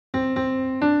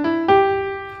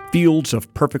Fields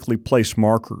of perfectly placed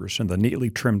markers and the neatly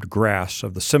trimmed grass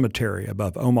of the cemetery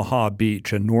above Omaha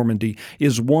Beach in Normandy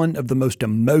is one of the most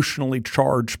emotionally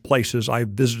charged places I've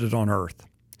visited on Earth.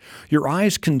 Your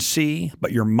eyes can see,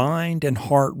 but your mind and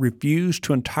heart refuse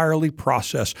to entirely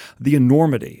process the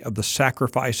enormity of the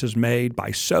sacrifices made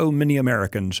by so many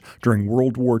Americans during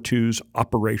World War II's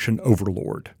Operation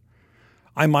Overlord.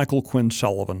 I'm Michael Quinn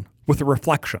Sullivan with a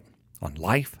reflection on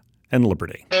life and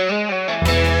liberty.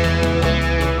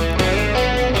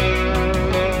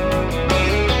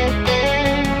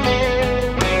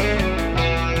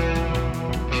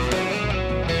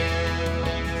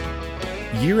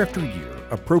 Year after year,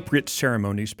 appropriate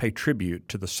ceremonies pay tribute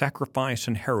to the sacrifice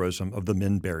and heroism of the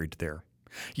men buried there.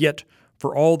 Yet,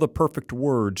 for all the perfect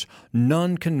words,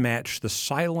 none can match the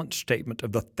silent statement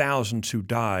of the thousands who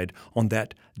died on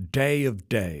that day of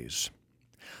days.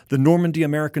 The Normandy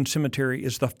American Cemetery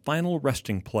is the final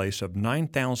resting place of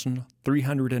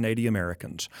 9,380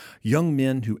 Americans, young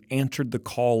men who answered the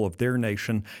call of their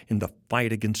nation in the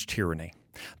fight against tyranny.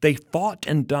 They fought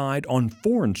and died on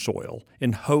foreign soil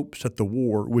in hopes that the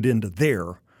war would end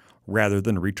there rather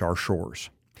than reach our shores.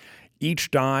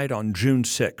 Each died on June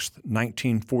 6,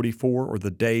 1944, or the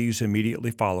days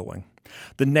immediately following.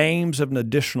 The names of an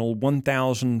additional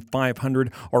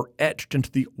 1,500 are etched into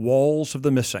the walls of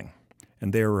the missing,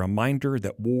 and they are a reminder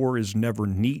that war is never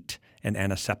neat and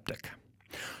antiseptic.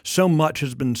 So much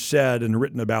has been said and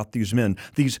written about these men,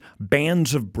 these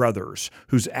bands of brothers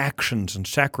whose actions and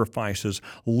sacrifices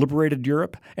liberated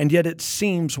Europe, and yet it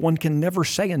seems one can never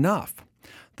say enough.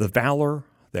 The valor,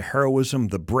 the heroism,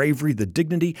 the bravery, the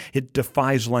dignity, it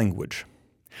defies language.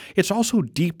 It's also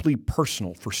deeply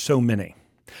personal for so many.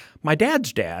 My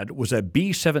dad's dad was a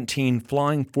B-17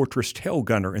 Flying Fortress tail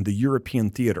gunner in the European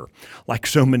theater. Like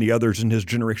so many others in his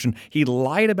generation, he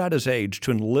lied about his age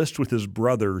to enlist with his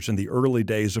brothers in the early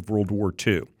days of World War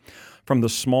II. From the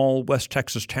small West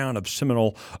Texas town of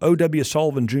Seminole, O.W.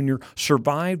 Sullivan Jr.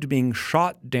 survived being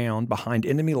shot down behind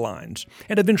enemy lines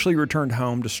and eventually returned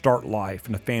home to start life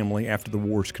in a family after the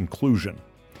war's conclusion.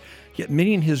 Yet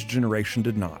many in his generation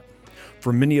did not.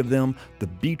 For many of them, the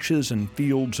beaches and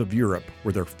fields of Europe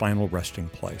were their final resting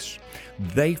place.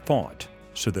 They fought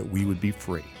so that we would be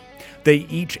free. They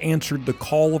each answered the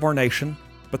call of our nation,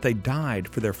 but they died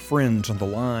for their friends on the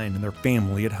line and their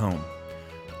family at home.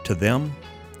 To them,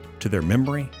 to their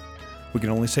memory, we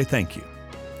can only say thank you,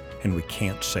 and we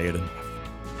can't say it enough.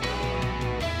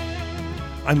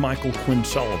 I'm Michael Quinn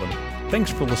Sullivan. Thanks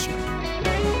for listening.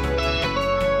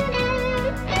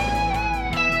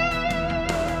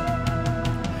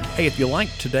 Hey, if you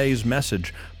liked today's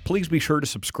message, please be sure to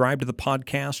subscribe to the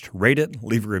podcast, rate it,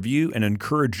 leave a review, and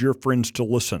encourage your friends to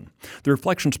listen. The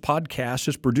Reflections podcast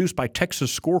is produced by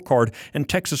Texas Scorecard, and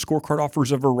Texas Scorecard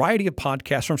offers a variety of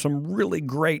podcasts from some really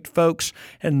great folks,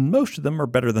 and most of them are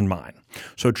better than mine.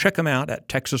 So check them out at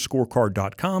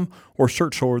texasscorecard.com or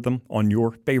search for them on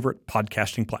your favorite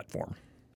podcasting platform.